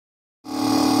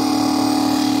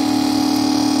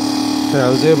So I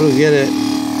was able to get it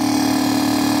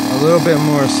a little bit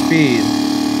more speed.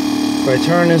 If I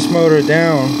turn this motor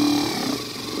down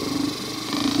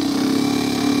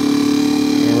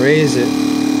and raise it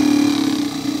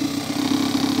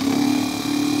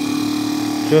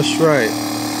just right,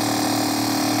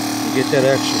 you get that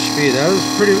extra speed.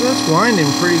 That's winding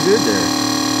pretty good there.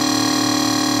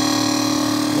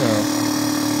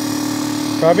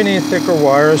 Yeah. Probably need thicker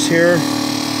wires here.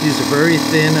 These are very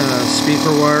thin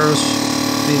speaker wires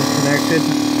being connected.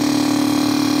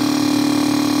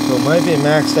 So it might be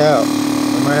maxed out.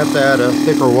 I might have to add a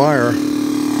thicker wire.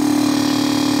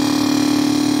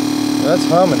 That's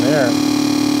humming there.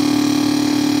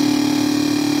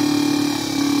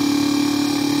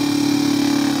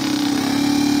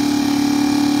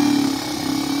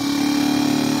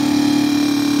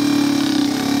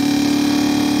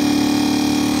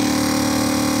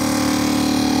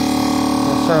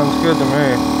 Sounds good to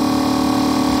me.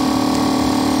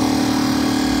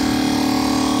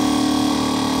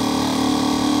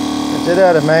 I did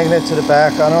add a magnet to the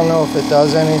back. I don't know if it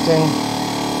does anything.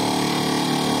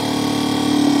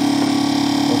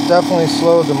 It definitely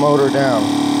slowed the motor down.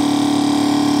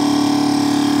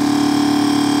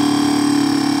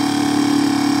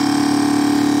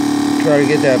 Try to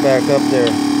get that back up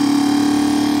there.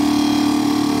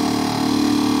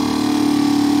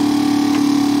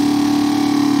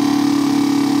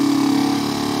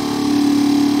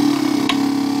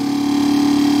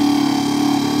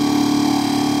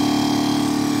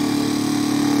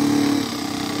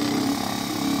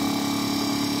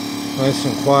 Nice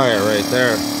and quiet right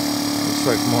there. Looks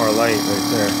like more light right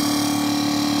there.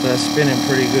 So that's spinning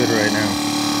pretty good right now.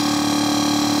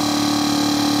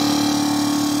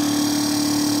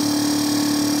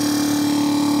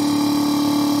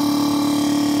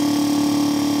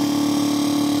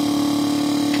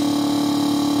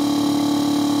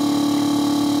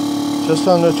 Just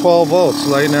under 12 volts,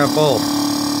 lighting that bulb.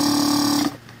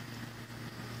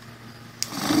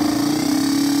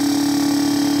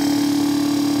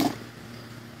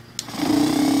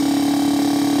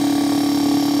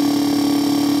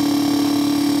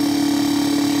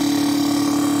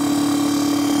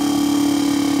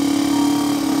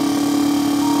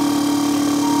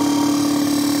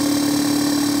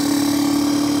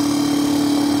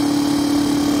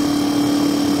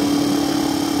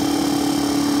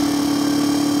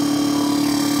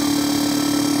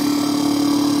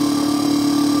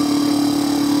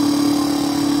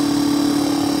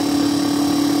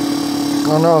 I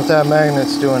don't know if that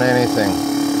magnet's doing anything.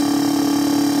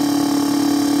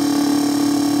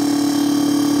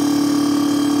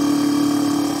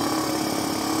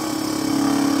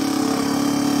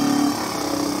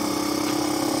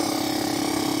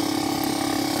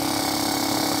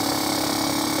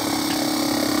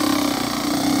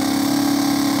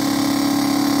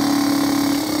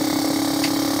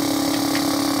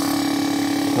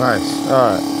 Nice.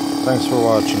 Alright. Thanks for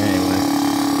watching anyway.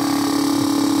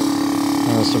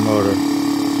 That's the motor.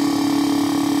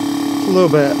 It's a little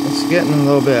bit, it's getting a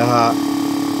little bit hot.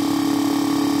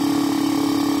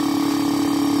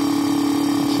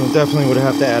 So definitely would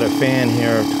have to add a fan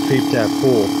here to keep that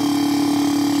cool.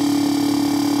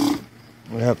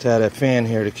 We'd have to add a fan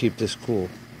here to keep this cool.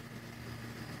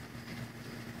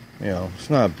 You know, it's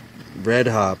not red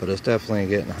hot, but it's definitely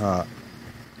getting hot.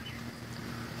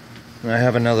 And I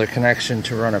have another connection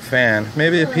to run a fan.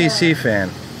 Maybe a PC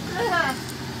fan.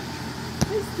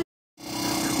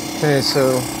 Okay,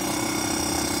 so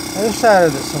I just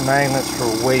added some magnets for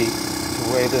weight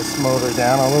to weigh this motor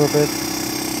down a little bit.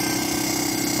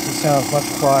 It sounds much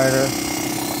quieter.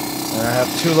 And I have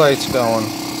two lights going.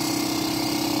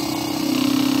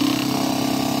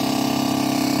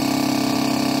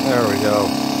 There we go.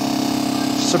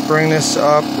 Just to bring this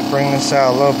up, to bring this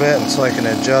out a little bit, and so I can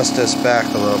adjust this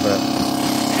back a little bit.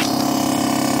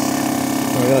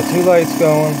 We got two lights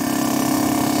going.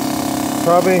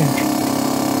 Probably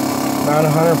not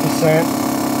 100%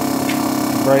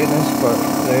 brightness, but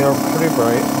they are pretty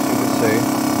bright, as you can see.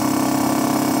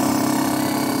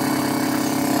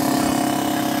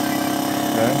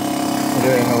 Okay, put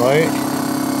it in the light.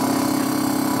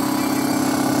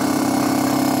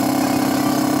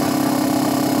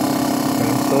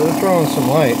 Okay, so they're throwing some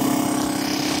light.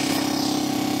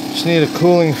 Just need a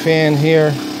cooling fan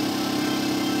here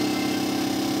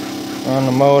on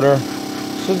the motor.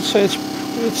 So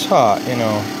it's hot, you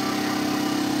know.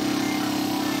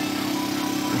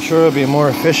 I'm sure it would be more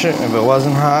efficient if it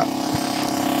wasn't hot.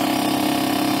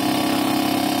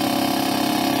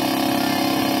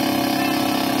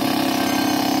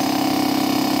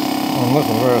 I'm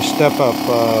looking for a step-up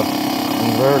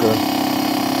inverter.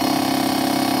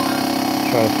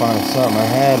 try to find something. I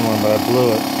had one, but I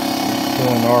blew it.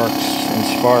 Doing arcs and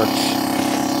sparks.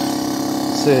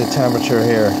 Let's see the temperature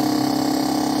here.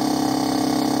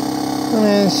 I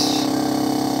mean,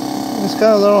 it's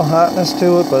got a little hotness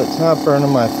to it, but it's not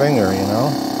burning my finger, you know.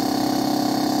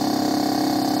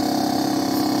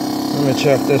 Let me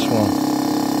check this one.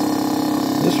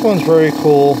 This one's very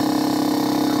cool.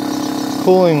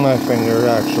 Cooling my finger,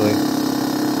 actually,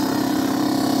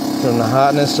 from the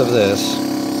hotness of this.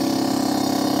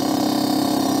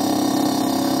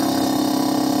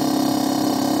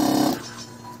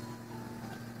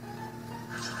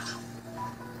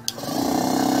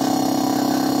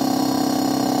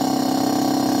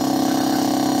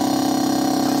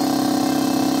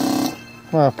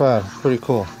 Not bad, pretty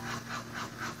cool.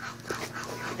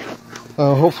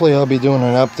 Hopefully I'll be doing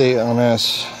an update on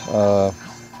this. I'd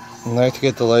like to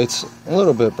get the lights a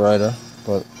little bit brighter,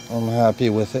 but I'm happy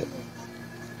with it.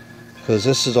 Because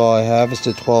this is all I have, is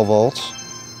the 12 volts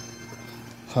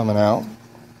coming out.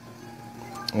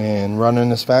 And running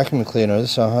this vacuum cleaner,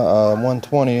 this is a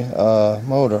 120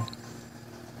 motor.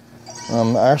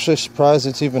 I'm actually surprised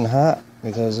it's even hot,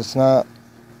 because it's not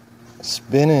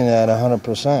spinning at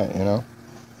 100%, you know.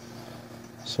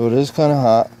 So it is kind of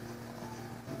hot,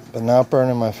 but not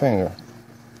burning my finger.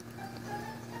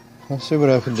 Let's see what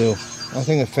I can do. I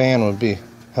think a fan would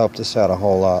help this out a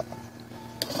whole lot.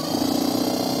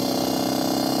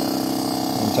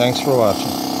 And thanks for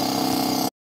watching.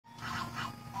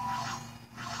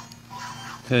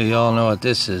 Okay, y'all know what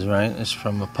this is, right? It's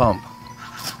from a pump.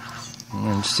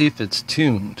 And see if it's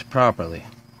tuned properly.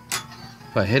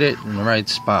 If I hit it in the right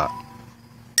spot.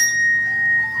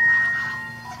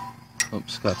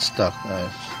 Oops, got stuck,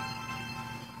 guys.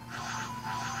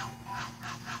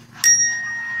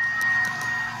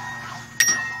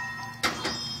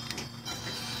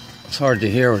 It's hard to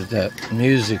hear with that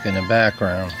music in the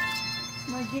background.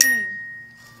 My game.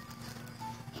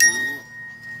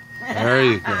 There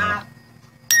you go.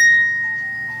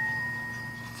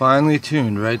 Finally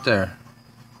tuned right there.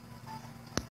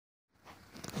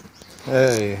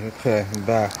 Hey, okay, I'm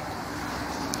back.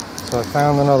 So I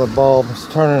found another bulb. Let's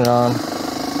turn it on.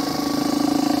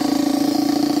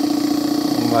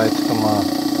 The lights come on.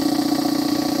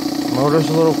 Motor's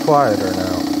a little quieter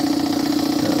now.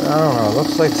 I don't know, it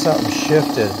looks like something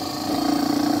shifted.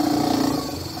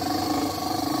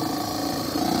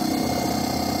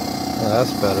 Oh,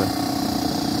 that's better.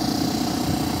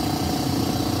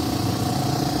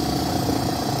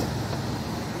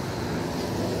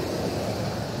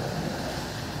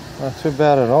 Not too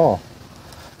bad at all.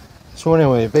 So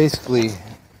anyway, basically,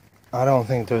 I don't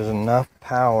think there's enough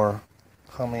power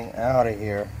coming out of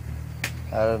here,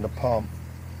 out of the pump,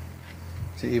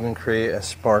 to even create a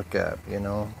spark gap, you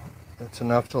know. It's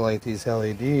enough to light these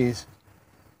LEDs,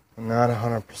 but not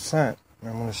 100%. And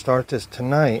I'm going to start this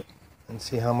tonight and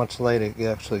see how much light it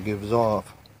actually gives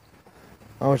off.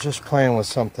 I was just playing with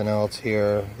something else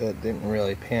here that didn't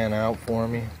really pan out for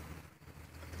me.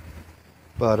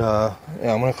 But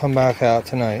yeah, I'm going to come back out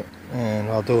tonight and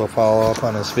I'll do a follow-up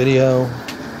on this video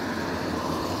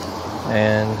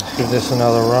and give this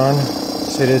another run.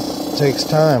 See, it takes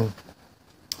time.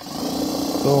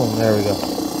 Boom, there we go.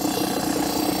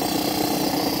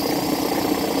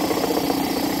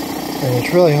 And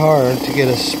it's really hard to get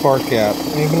a spark gap.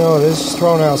 Even though it is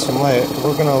throwing out some light,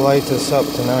 we're going to light this up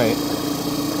tonight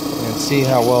and see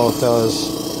how well it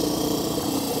does.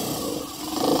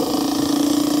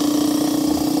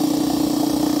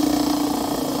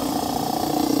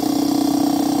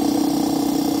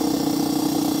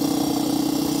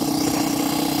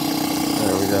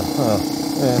 There we go. Oh,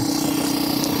 yeah.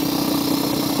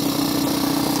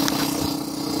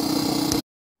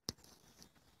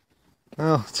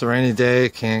 Well, it's a rainy day,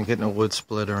 can't get no wood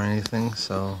split or anything,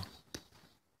 so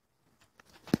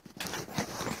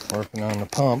working on the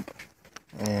pump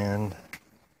and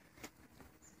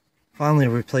finally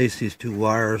replaced these two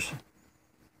wires.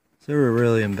 They were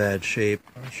really in bad shape.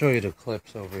 I'll show you the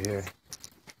clips over here.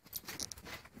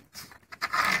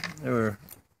 They were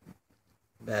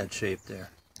in bad shape there.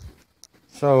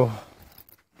 So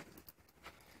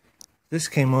this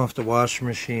came off the washing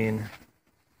machine.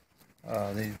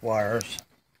 These wires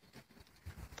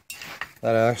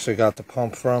that I actually got the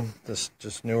pump from, this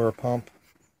just newer pump,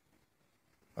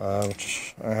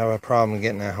 which I have a problem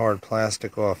getting that hard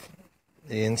plastic off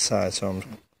the inside, so I'm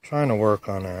trying to work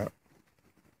on that.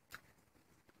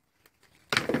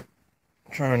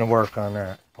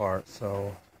 Part,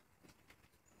 so,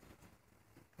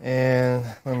 and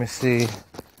let me see,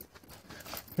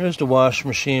 here's the washing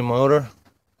machine motor.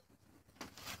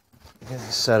 Get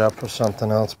it set up for something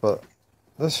else, but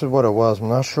this is what it was. I'm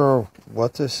not sure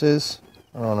what this is.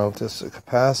 I don't know if this is a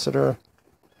capacitor.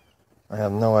 I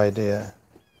have no idea.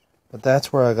 But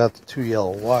that's where I got the 2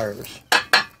 yellow wires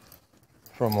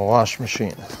from a wash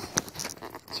machine.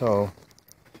 So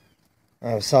I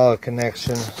have a solid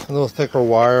connection. A little thicker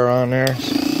wire on there.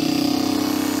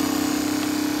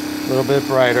 A little bit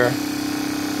brighter.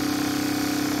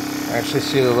 I actually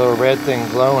see the little red thing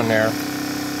glowing there.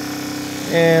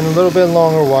 And a little bit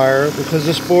longer wire because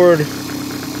this board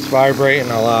is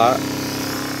vibrating a lot.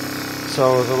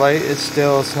 So the light is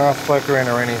still, it's not flickering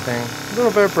or anything. A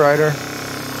little bit brighter.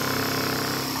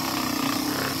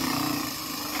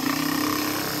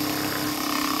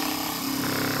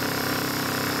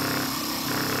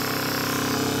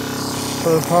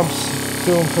 So the pump's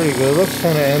doing pretty good. It looks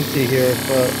kind of empty here,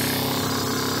 but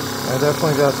I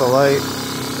definitely got the light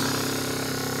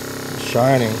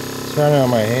shining. It's shining on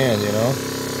my hand, you know.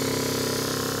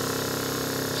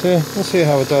 See, let's see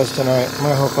how it does tonight. I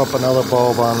might hook up another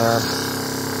bulb on there.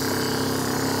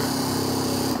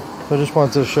 So I just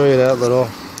wanted to show you that little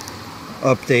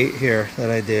update here that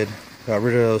I did. Got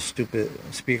rid of those stupid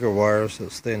speaker wires,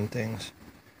 those thin things.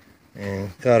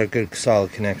 And got a good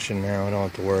solid connection now. I don't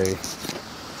have to worry.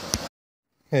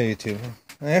 Hey YouTube,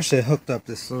 I actually hooked up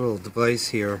this little device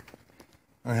here.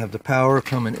 I have the power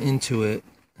coming into it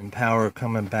and power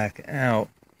coming back out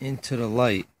into the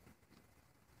light.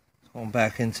 It's going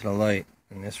back into the light,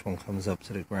 and this one comes up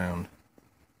to the ground.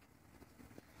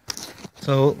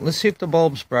 So let's see if the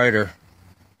bulb's brighter.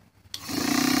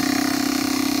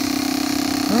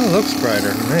 Oh, it looks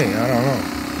brighter to me. I don't know.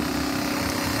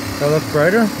 Does that look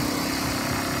brighter?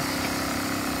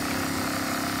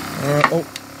 Oh,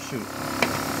 shoot.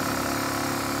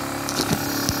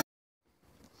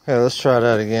 Okay, let's try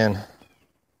that again.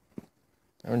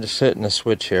 I'm just hitting the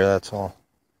switch here, that's all.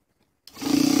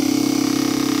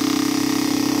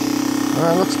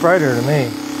 Alright, looks brighter to me.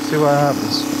 See what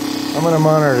happens. I'm going to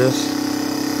monitor this.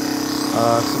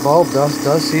 The bulb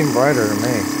does seem brighter to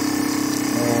me.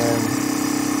 And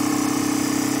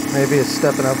maybe it's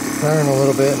stepping up the current a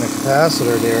little bit in the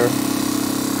capacitor there.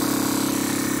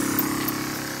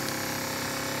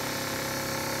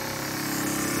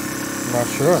 I'm not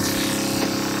sure.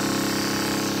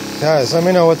 Guys, let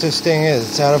me know what this thing is.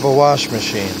 It's out of a wash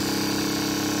machine.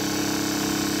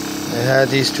 It had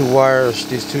these 2 wires,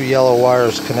 these 2 yellow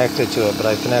wires connected to it, but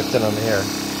I connected them here.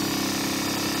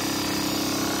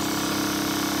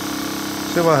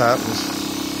 See what happens.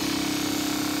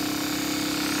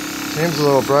 Seems a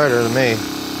little brighter to me.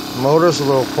 The motor's a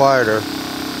little quieter.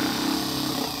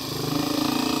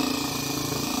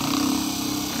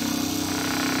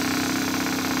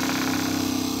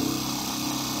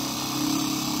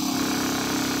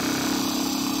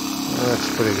 That looks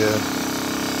pretty good.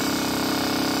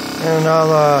 And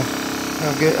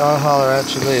I'll holler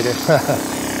at you later.